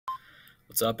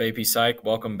What's up, AP Psych?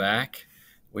 Welcome back.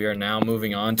 We are now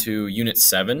moving on to Unit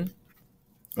 7,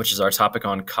 which is our topic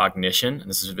on cognition. And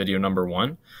this is video number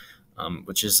 1,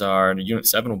 which is our Unit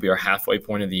 7 will be our halfway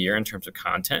point of the year in terms of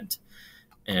content.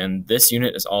 And this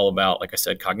unit is all about, like I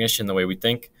said, cognition, the way we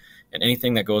think, and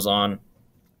anything that goes on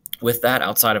with that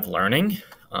outside of learning.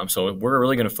 So we're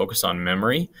really going to focus on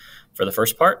memory for the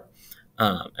first part.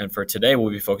 And for today, we'll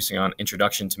be focusing on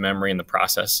introduction to memory and the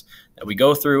process that we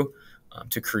go through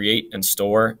to create and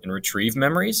store and retrieve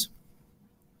memories,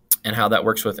 and how that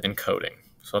works with encoding.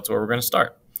 So that's where we're going to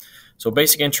start. So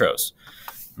basic intros.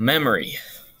 Memory.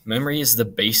 Memory is the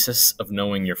basis of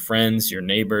knowing your friends, your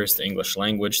neighbors, the English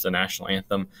language, the national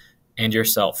anthem, and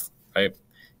yourself, right?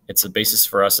 It's the basis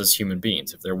for us as human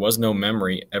beings. If there was no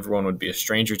memory, everyone would be a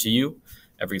stranger to you.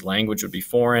 Every language would be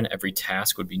foreign. Every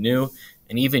task would be new.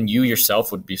 And even you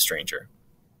yourself would be a stranger.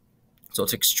 So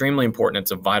it's extremely important.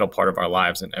 It's a vital part of our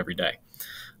lives and every day.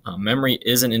 Memory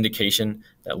is an indication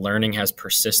that learning has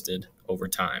persisted over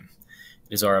time.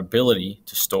 It is our ability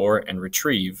to store and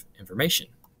retrieve information.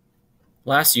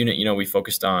 Last unit, we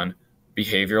focused on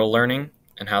behavioral learning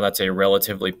and how that's a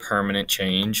relatively permanent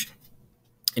change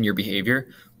in your behavior.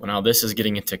 Well, now this is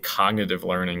getting into cognitive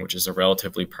learning, which is a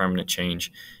relatively permanent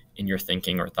change in your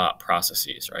thinking or thought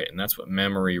processes, right? And that's what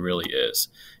memory really is.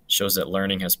 It shows that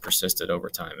learning has persisted over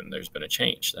time and there's been a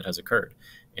change that has occurred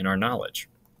in our knowledge.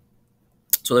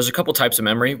 So there's a couple types of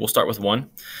memory. We'll start with one.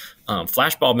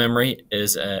 Flashbulb memory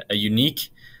is a unique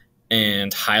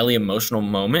and highly emotional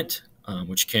moment,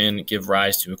 which can give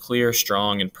rise to a clear,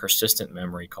 strong, and persistent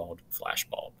memory called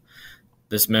flashbulb.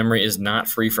 This memory is not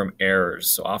free from errors.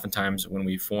 So oftentimes when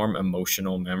we form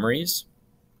emotional memories,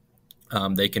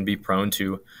 they can be prone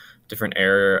to different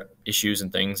error issues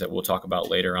and things that we'll talk about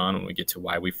later on when we get to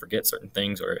why we forget certain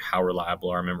things or how reliable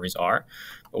our memories are.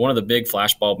 But one of the big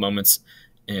flashbulb moments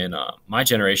in my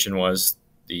generation was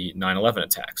the 9/11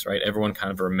 attacks, right? Everyone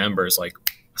kind of remembers like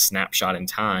a snapshot in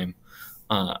time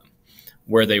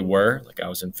where they were. Like I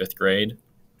was in 5th grade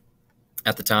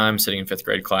at the time, sitting in 5th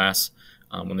grade class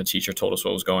when the teacher told us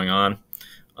what was going on.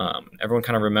 Everyone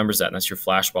kind of remembers that, and that's your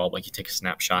flashbulb. Like you take a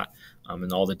snapshot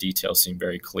and all the details seem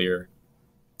very clear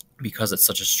because it's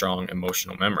such a strong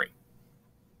emotional memory.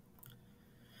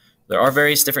 There are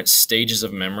various different stages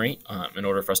of memory in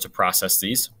order for us to process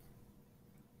these.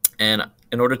 And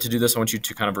in order to do this, I want you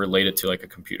to kind of relate it to like a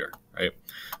computer, right?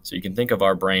 So you can think of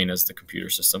our brain as the computer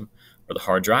system or the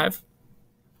hard drive.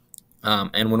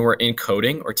 And when we're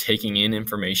encoding or taking in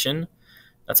information,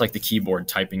 that's like the keyboard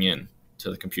typing in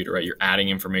to the computer, right? You're adding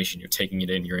information, you're taking it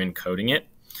in, you're encoding it.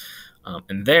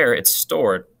 And there it's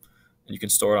stored. And you can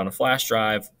store it on a flash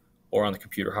drive or on the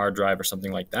computer hard drive or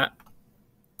something like that.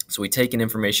 So we take in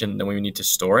information, then we need to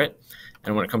store it.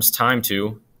 And when it comes time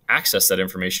to access that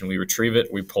information, we retrieve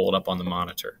it, we pull it up on the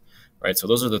monitor, right? So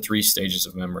those are the 3 stages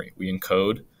of memory. We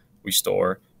encode, we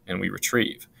store, and we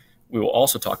retrieve. We will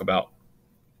also talk about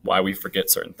why we forget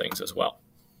certain things as well.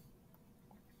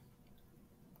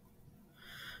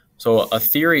 So a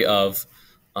theory of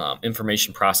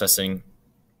information processing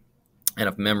and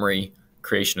of memory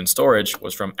creation and storage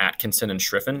was from Atkinson and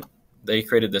Schriffen. They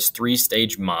created this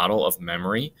 3-stage model of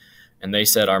memory, and they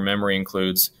said our memory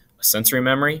includes a sensory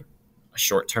memory, a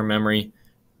short-term memory,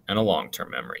 and a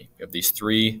long-term memory. We have these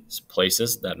 3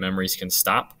 places that memories can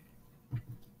stop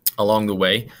along the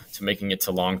way to making it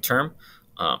to long-term,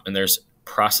 and there's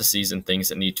processes and things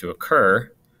that need to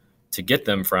occur to get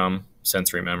them from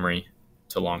sensory memory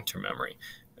to long-term memory.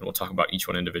 And we'll talk about each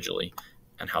one individually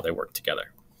and how they work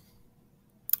together.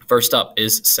 First up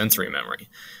is sensory memory.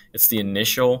 It's the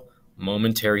initial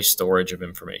momentary storage of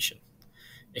information.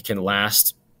 It can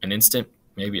last an instant,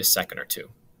 maybe a second or 2.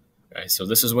 Okay, so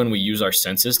this is when we use our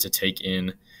senses to take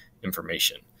in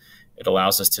information. It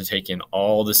allows us to take in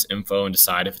all this info and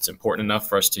decide if it's important enough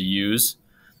for us to use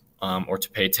or to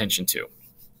pay attention to.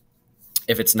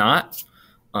 If it's not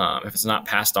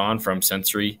passed on from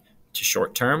sensory to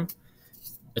short term,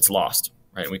 it's lost,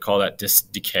 right? And we call that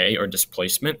decay or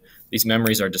displacement. These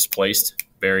memories are displaced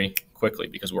very quickly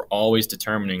because we're always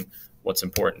determining what's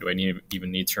important. Do I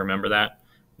even need to remember that?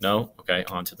 No? Okay,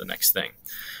 on to the next thing.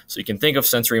 So you can think of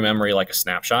sensory memory like a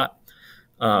snapshot,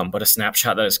 but a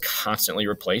snapshot that is constantly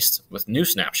replaced with new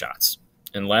snapshots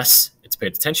unless it's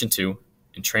paid attention to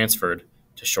and transferred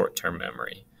to short-term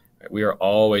memory. Right? We are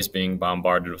always being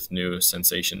bombarded with new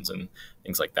sensations and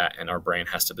things like that, and our brain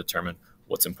has to determine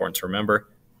what's important to remember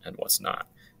and what's not.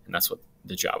 And that's what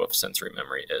the job of sensory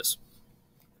memory is.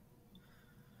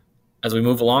 As we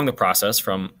move along the process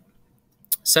from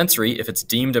sensory, if it's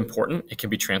deemed important, it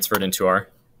can be transferred into our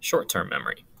short-term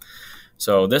memory.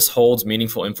 So this holds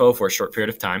meaningful info for a short period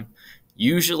of time,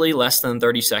 usually less than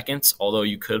 30 seconds, although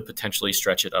you could potentially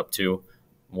stretch it up to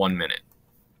 1 minute.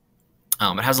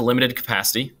 It has a limited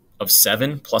capacity of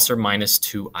 7 plus or minus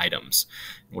 2 items.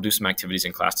 We'll do some activities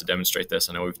in class to demonstrate this.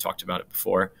 I know we've talked about it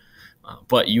before,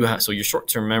 but so your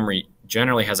short-term memory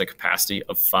generally has a capacity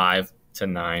of 5 to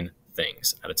 9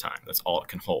 things at a time. That's all it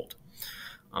can hold.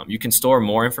 You can store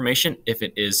more information if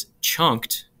it is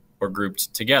chunked or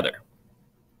grouped together.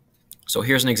 So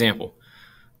here's an example.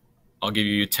 I'll give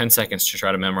you 10 seconds to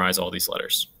try to memorize all these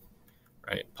letters,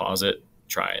 right? Pause it,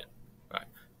 try it, right?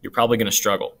 You're probably going to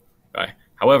struggle, right?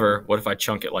 However, what if I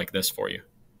chunk it like this for you?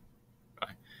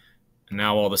 Right? And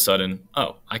now all of a sudden,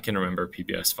 oh, I can remember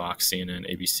PBS, Fox, CNN,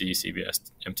 ABC,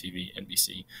 CBS, MTV,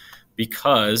 NBC,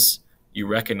 because you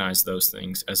recognize those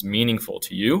things as meaningful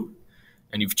to you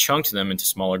and you've chunked them into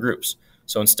smaller groups.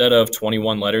 So instead of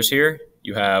 21 letters here,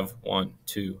 you have 1,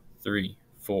 2, 3,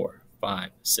 4, 5,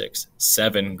 6,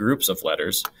 7 groups of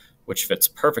letters, which fits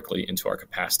perfectly into our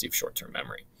capacity of short-term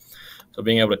memory. So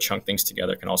being able to chunk things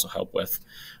together can also help with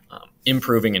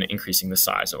improving and increasing the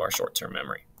size of our short-term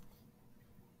memory.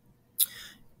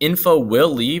 Info will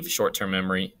leave short-term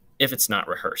memory if it's not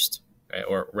rehearsed, right?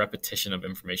 Or repetition of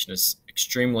information is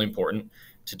extremely important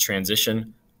to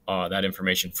transition that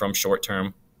information from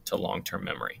short-term to long-term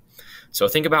memory. So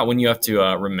think about when you have to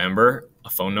remember a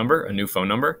phone number, a new phone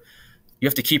number, you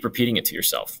have to keep repeating it to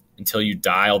yourself until you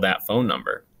dial that phone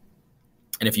number.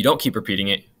 And if you don't keep repeating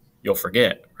it, you'll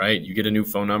forget, right? You get a new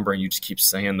phone number and you just keep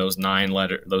saying those 9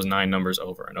 numbers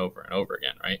over and over and over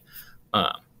again, right?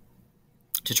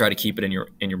 To try to keep it in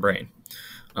your brain.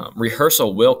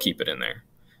 Rehearsal will keep it in there,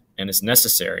 and it's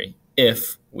necessary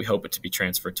if we hope it to be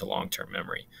transferred to long-term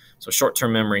memory. So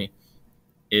short-term memory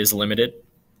is limited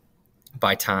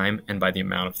by time and by the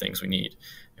amount of things we need.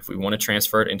 If we want to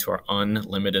transfer it into our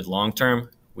unlimited long-term,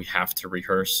 we have to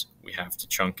rehearse, we have to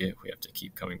chunk it, we have to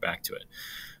keep coming back to it.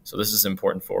 So this is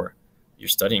important for your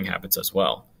studying habits as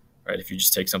well, right? If you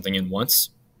just take something in once,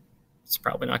 it's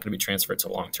probably not going to be transferred to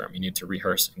long-term. You need to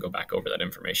rehearse and go back over that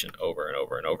information over and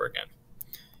over and over again.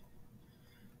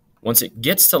 Once it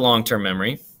gets to long-term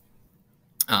memory,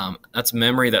 that's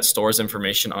memory that stores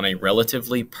information on a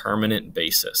relatively permanent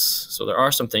basis. So there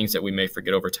are some things that we may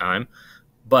forget over time,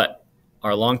 but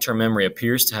our long-term memory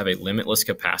appears to have a limitless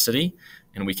capacity,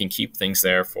 and we can keep things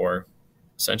there for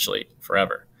essentially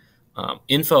forever.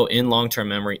 Info in long-term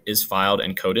memory is filed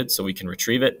and coded, so we can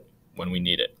retrieve it when we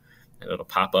need it. And it'll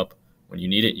pop up when you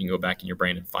need it. You can go back in your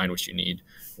brain and find what you need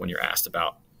when you're asked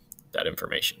about that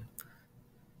information.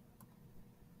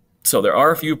 So there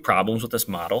are a few problems with this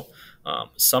model.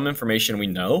 Some information we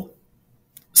know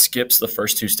skips the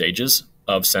first 2 stages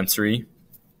of sensory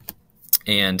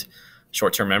and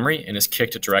short-term memory and is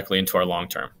kicked directly into our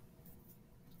long-term.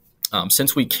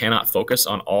 Since we cannot focus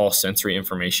on all sensory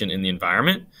information in the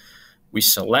environment, we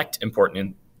select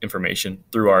important information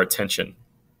through our attention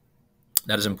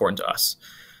that is important to us.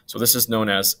 So this is known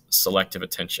as selective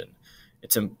attention.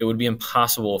 It would be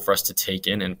impossible for us to take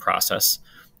in and process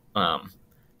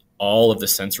all of the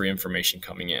sensory information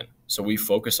coming in. So we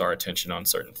focus our attention on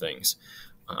certain things.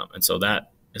 And so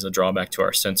that is a drawback to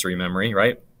our sensory memory,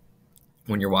 right?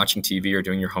 When you're watching TV or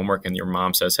doing your homework and your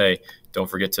mom says, hey, don't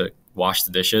forget to wash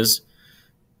the dishes.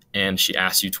 And she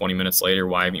asks you 20 minutes later,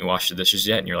 why haven't you washed the dishes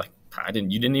yet? And you're like,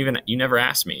 you never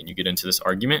asked me. And you get into this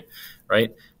argument,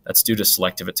 right? That's due to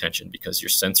selective attention because your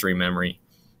sensory memory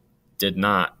did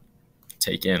not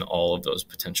take in all of those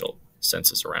potential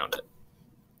senses around it.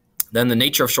 Then the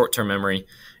nature of short-term memory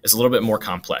is a little bit more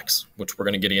complex, which we're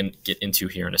going to get into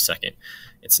here in a second.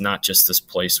 It's not just this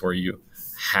place where you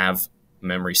have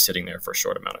memory sitting there for a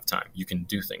short amount of time. You can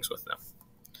do things with them.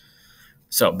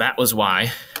 So that was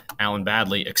why Alan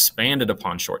Badley expanded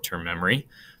upon short-term memory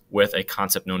with a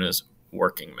concept known as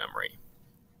working memory.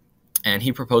 And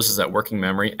he proposes that working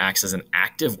memory acts as an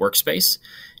active workspace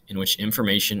in which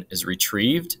information is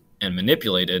retrieved and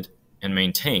manipulated and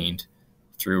maintained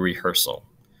through rehearsal.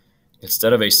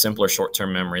 Instead of a simpler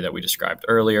short-term memory that we described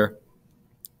earlier,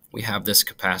 we have this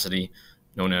capacity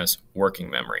known as working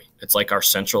memory. It's like our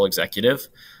central executive.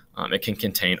 It can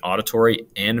contain auditory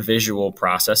and visual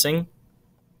processing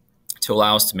to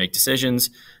allow us to make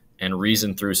decisions and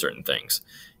reason through certain things.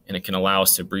 And it can allow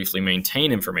us to briefly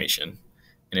maintain information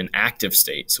in an active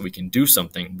state so we can do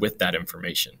something with that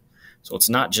information. So it's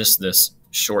not just this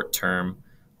short-term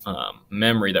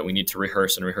memory that we need to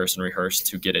rehearse and rehearse and rehearse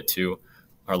to get it to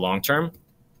our long-term.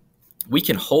 We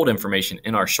can hold information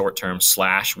in our short-term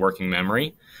 / working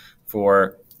memory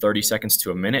for 30 seconds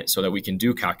to a minute so that we can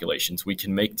do calculations, we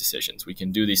can make decisions, we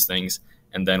can do these things,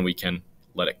 and then we can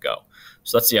let it go.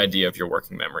 So that's the idea of your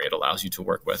working memory. It allows you to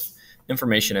work with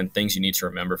information and things you need to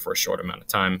remember for a short amount of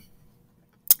time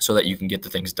so that you can get the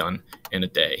things done in a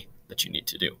day that you need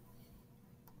to do.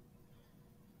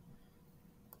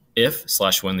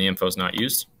 If/when the info is not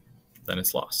used, then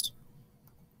it's lost.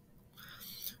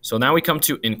 So now we come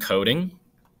to encoding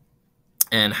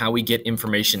and how we get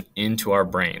information into our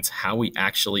brains, how we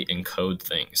actually encode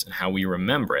things and how we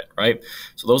remember it, right?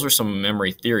 So those are some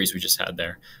memory theories we just had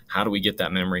there. How do we get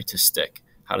that memory to stick?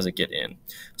 How does it get in?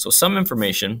 So some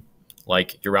information,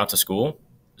 like your route to school,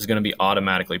 is going to be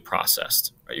automatically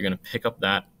processed, right? You're going to pick up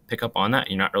on that,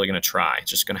 and you're not really going to try.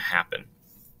 It's just going to happen.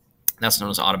 That's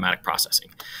known as automatic processing.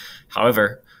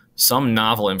 However, some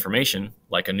novel information,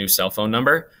 like a new cell phone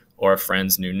number or a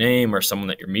friend's new name or someone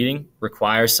that you're meeting,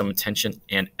 requires some attention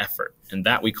and effort, and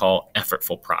that we call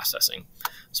effortful processing.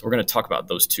 So we're going to talk about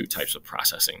those two types of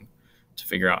processing to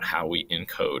figure out how we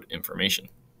encode information.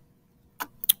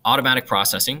 Automatic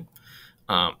processing,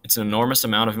 it's an enormous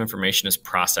amount of information is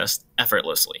processed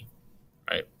effortlessly,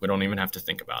 right? We don't even have to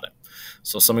think about it.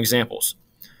 So some examples,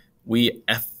 we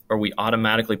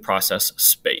automatically process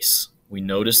space. We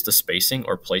notice the spacing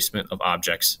or placement of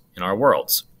objects in our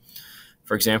worlds.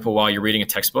 For example, while you're reading a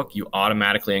textbook, you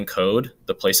automatically encode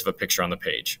the place of a picture on the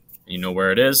page. You know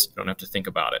where it is. You don't have to think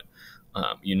about it.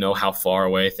 You know how far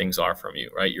away things are from you,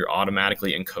 right? You're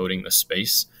automatically encoding the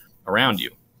space around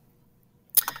you.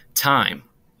 Time.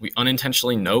 We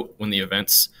unintentionally note when the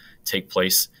events take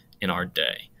place in our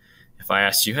day. If I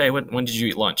asked you, hey, when did you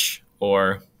eat lunch?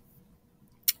 Or,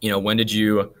 when did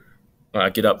you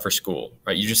get up for school,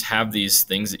 right? You just have these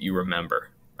things that you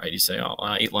remember, right? You say, oh,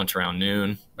 I ate lunch around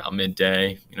noon, about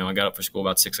midday. I got up for school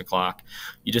about 6 o'clock.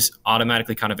 You just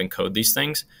automatically kind of encode these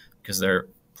things because they're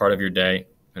part of your day,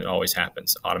 and it always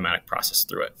happens. Automatic process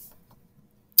through it.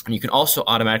 And you can also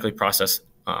automatically process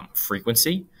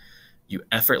frequency. You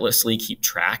effortlessly keep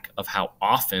track of how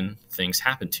often things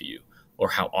happen to you or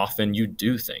how often you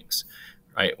do things,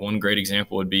 right? One great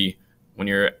example would be when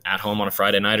you're at home on a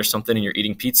Friday night or something and you're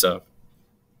eating pizza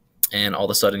and all of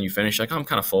a sudden you finish like, oh, I'm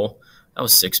kind of full. That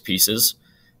was 6 pieces.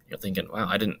 You're thinking, wow,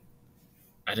 I didn't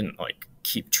like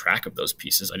keep track of those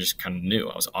pieces. I just kind of knew.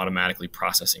 I was automatically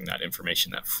processing that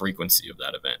information, that frequency of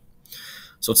that event.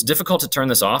 So it's difficult to turn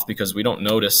this off because we don't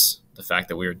notice the fact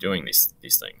that we are doing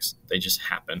these things. They just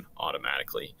happen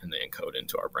automatically and they encode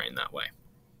into our brain that way.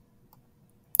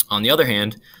 On the other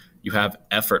hand, you have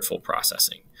effortful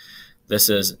processing. This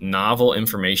is novel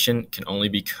information can only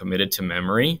be committed to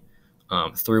memory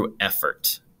through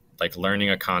effort, like learning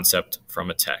a concept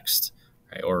from a text,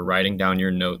 right? Or writing down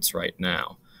your notes right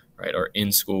now, right? Or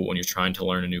in school when you're trying to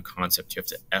learn a new concept, you have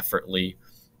to effortlessly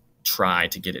try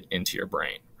to get it into your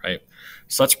brain, right?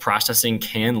 Such processing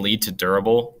can lead to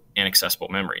durable and accessible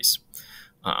memories.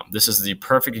 This is the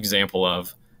perfect example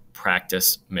of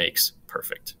practice makes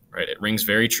perfect, right? It rings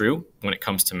very true when it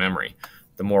comes to memory.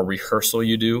 The more rehearsal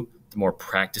you do, the more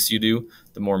practice you do,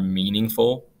 the more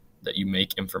meaningful that you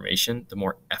make information, the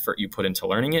more effort you put into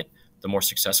learning it, the more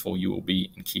successful you will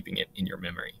be in keeping it in your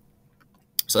memory.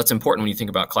 So that's important when you think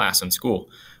about class and school,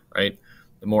 right?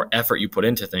 The more effort you put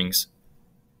into things,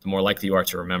 the more likely you are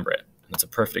to remember it. And that's a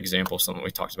perfect example of something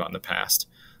we talked about in the past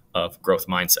of growth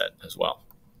mindset as well.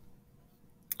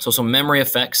 So some memory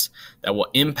effects that will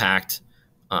impact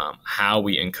how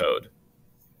we encode.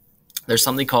 There's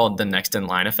something called the next in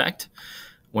line effect.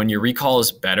 When your recall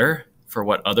is better for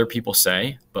what other people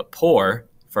say, but poor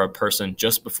for a person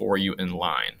just before you in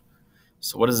line.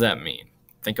 So what does that mean?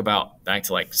 Think about back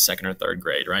to like 2nd or 3rd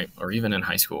grade, right? Or even in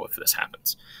high school if this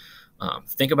happens.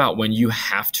 Think about when you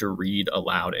have to read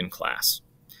aloud in class.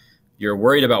 You're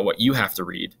worried about what you have to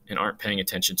read and aren't paying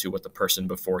attention to what the person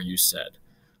before you said.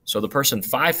 So the person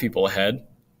 5 people ahead,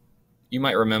 you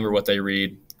might remember what they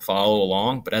read, follow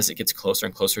along, but as it gets closer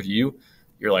and closer to you,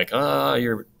 you're like,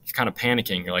 you're kind of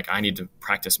panicking. You're like, I need to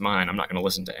practice mine. I'm not going to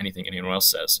listen to anything anyone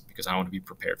else says because I want to be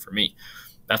prepared for me.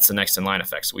 That's the next in line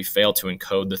effect. So we fail to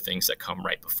encode the things that come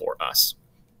right before us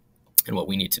and what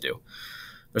we need to do.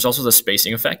 There's also the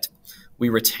spacing effect. We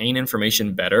retain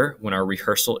information better when our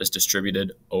rehearsal is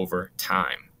distributed over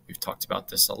time. We've talked about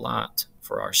this a lot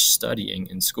for our studying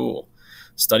in school.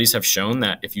 Studies have shown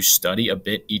that if you study a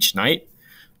bit each night,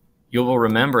 you will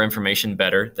remember information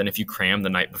better than if you cram the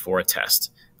night before a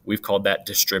test. We've called that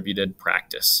distributed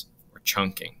practice or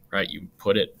chunking, right? You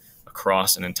put it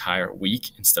across an entire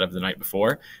week instead of the night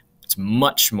before. It's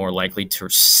much more likely to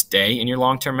stay in your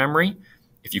long-term memory.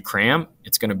 If you cram,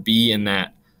 it's going to be in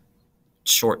that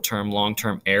short-term,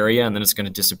 long-term area, and then it's going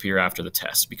to disappear after the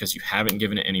test because you haven't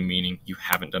given it any meaning. You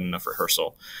haven't done enough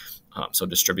rehearsal. So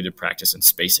distributed practice and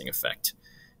spacing effect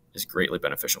is greatly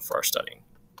beneficial for our studying.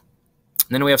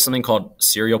 And then we have something called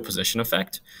serial position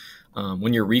effect.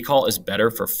 When your recall is better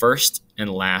for first and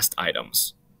last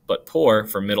items. but poor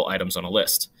for middle items on a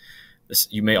list.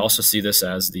 You may also see this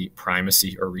as the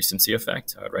primacy or recency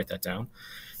effect. I would write that down.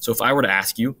 So if I were to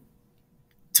ask you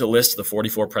to list the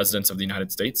 44 presidents of the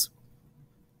United States,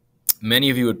 many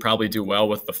of you would probably do well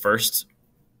with the first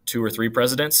 2 or 3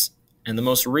 presidents and the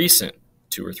most recent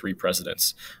 2 or 3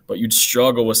 presidents, but you'd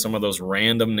struggle with some of those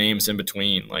random names in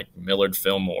between, like Millard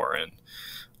Fillmore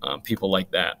and people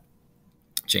like that.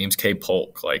 James K.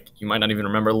 Polk, like you might not even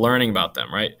remember learning about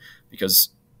them, right? Because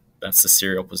that's the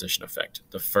serial position effect.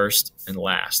 The first and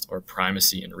last, or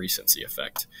primacy and recency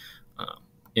effect,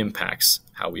 impacts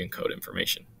how we encode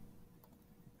information.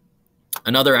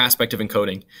 Another aspect of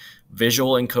encoding,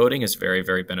 visual encoding, is very,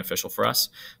 very beneficial for us.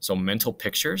 So mental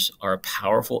pictures are a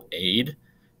powerful aid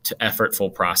to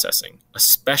effortful processing,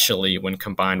 especially when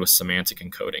combined with semantic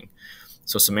encoding.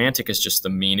 So semantic is just the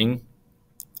meaning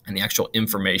and the actual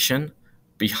information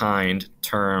behind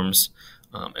terms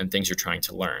and things you're trying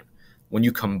to learn. When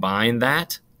you combine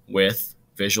that with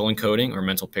visual encoding or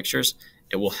mental pictures,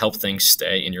 it will help things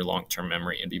stay in your long-term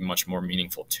memory and be much more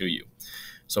meaningful to you.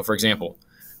 So for example,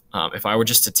 if I were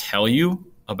just to tell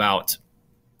you about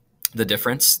the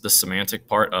difference, the semantic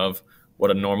part of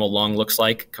what a normal lung looks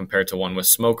like compared to one with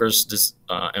smokers,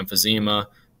 emphysema,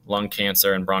 lung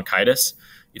cancer, and bronchitis,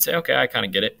 you'd say, okay, I kind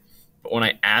of get it. But when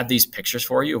I add these pictures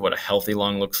for you of what a healthy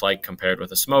lung looks like compared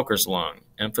with a smoker's lung,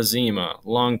 emphysema,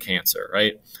 lung cancer,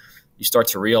 right? You start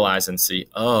to realize and see,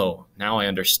 oh, now I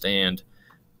understand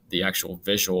the actual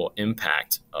visual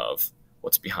impact of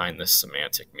what's behind this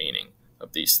semantic meaning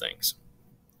of these things.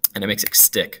 And it makes it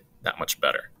stick that much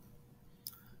better.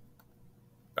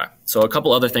 Okay. So a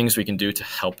couple other things we can do to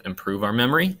help improve our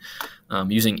memory.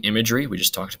 Using imagery, we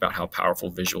just talked about how powerful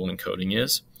visual encoding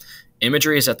is.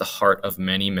 Imagery is at the heart of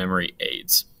many memory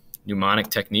aids. Mnemonic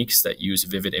techniques that use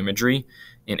vivid imagery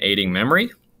in aiding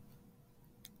memory,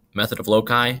 method of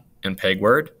loci, and peg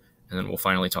word, and then we'll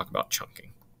finally talk about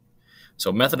chunking.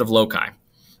 So method of loci.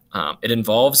 It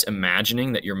involves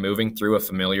imagining that you're moving through a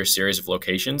familiar series of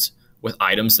locations with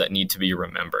items that need to be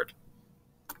remembered.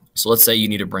 So let's say you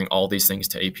need to bring all these things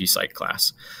to AP Psych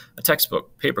class: a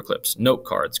textbook, paper clips, note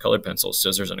cards, colored pencils,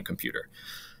 scissors, and a computer.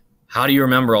 How do you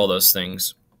remember all those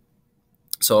things?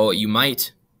 So you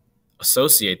might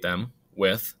associate them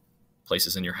with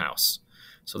places in your house.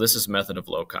 So this is method of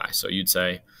loci. So you'd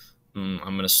say, I'm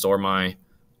going to store my,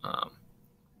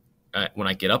 when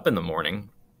I get up in the morning,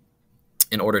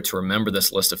 in order to remember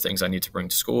this list of things I need to bring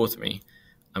to school with me,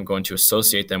 I'm going to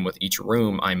associate them with each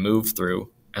room I move through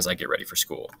as I get ready for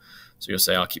school. So you'll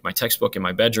say, I'll keep my textbook in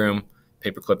my bedroom,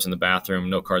 paper clips in the bathroom,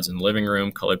 note cards in the living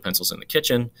room, colored pencils in the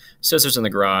kitchen, scissors in the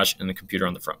garage, and the computer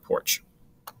on the front porch.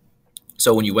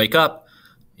 So when you wake up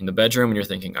in the bedroom and you're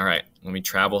thinking, all right, let me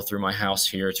travel through my house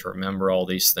here to remember all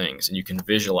these things. And you can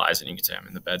visualize it. You can say, I'm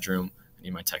in the bedroom, I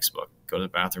need my textbook. Go to the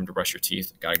bathroom to brush your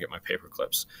teeth, got to get my paper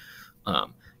clips.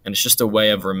 And it's just a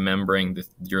way of remembering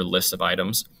your list of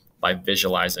items by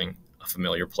visualizing a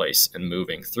familiar place and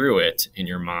moving through it in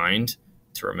your mind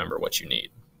to remember what you need.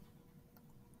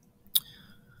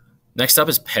 Next up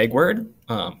is peg word.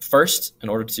 First, in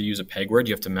order to use a peg word,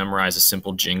 you have to memorize a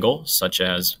simple jingle, such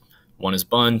as 1 is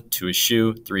bun, 2 is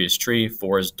shoe, 3 is tree,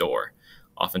 4 is door.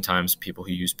 Oftentimes, people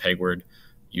who use peg word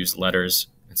use letters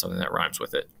and something that rhymes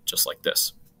with it, just like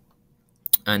this.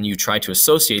 And you try to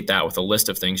associate that with a list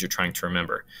of things you're trying to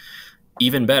remember.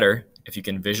 Even better if you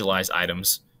can visualize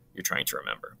items you're trying to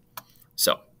remember.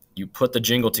 So you put the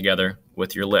jingle together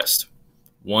with your list.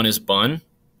 1 is bun,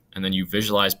 and then you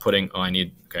visualize putting,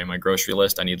 my grocery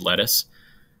list, I need lettuce.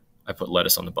 I put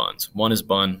lettuce on the buns. 1 is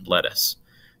bun, lettuce.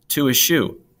 2 is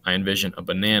shoe. I envision a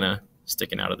banana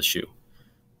sticking out of the shoe.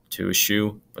 2 is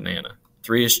shoe, banana.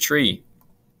 3 is tree.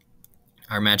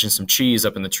 I imagine some cheese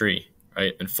up in the tree,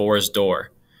 right? And 4 is door.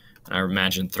 And I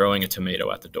imagine throwing a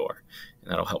tomato at the door.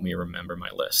 And that'll help me remember my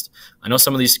list. I know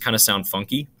some of these kind of sound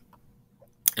funky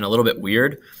and a little bit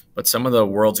weird, but some of the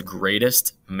world's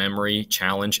greatest memory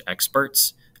challenge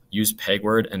experts use peg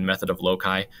word and method of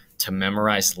loci to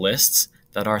memorize lists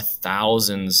that are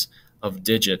thousands of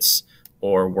digits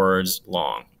or words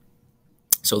long.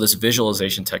 So this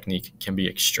visualization technique can be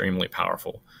extremely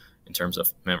powerful in terms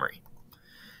of memory.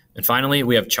 And finally,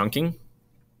 we have chunking,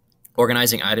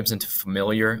 organizing items into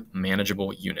familiar,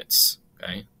 manageable units.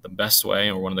 Okay? The best way,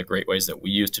 or one of the great ways that we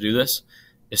use to do this,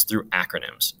 is through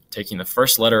acronyms, taking the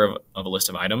first letter of a list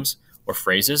of items or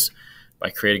phrases by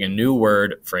creating a new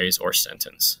word, phrase, or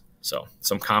sentence. So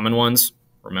some common ones: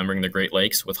 remembering the Great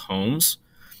Lakes with HOMES,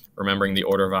 remembering the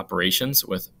order of operations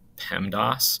with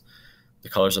PEMDAS, the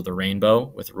colors of the rainbow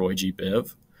with Roy G.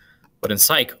 Biv. But in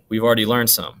psych, we've already learned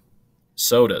some: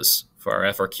 sodas, for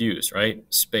our FRQs, right?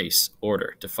 Space,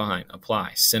 order, define,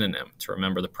 apply, synonym to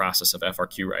remember the process of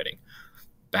FRQ writing.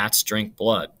 Bats drink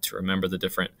blood to remember the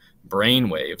different brain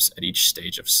waves at each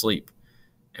stage of sleep.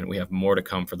 And we have more to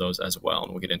come for those as well.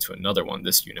 And we'll get into another one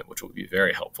this unit, which will be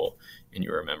very helpful in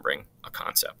you remembering a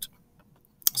concept.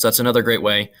 So that's another great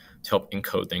way to help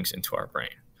encode things into our brain.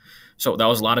 So that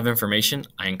was a lot of information.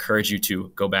 I encourage you to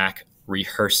go back,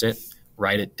 rehearse it,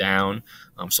 write it down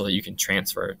so that you can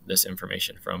transfer this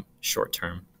information from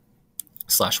short-term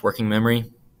 / working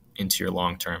memory into your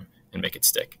long-term and make it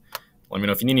stick. Let me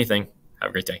know if you need anything. Have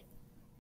a great day.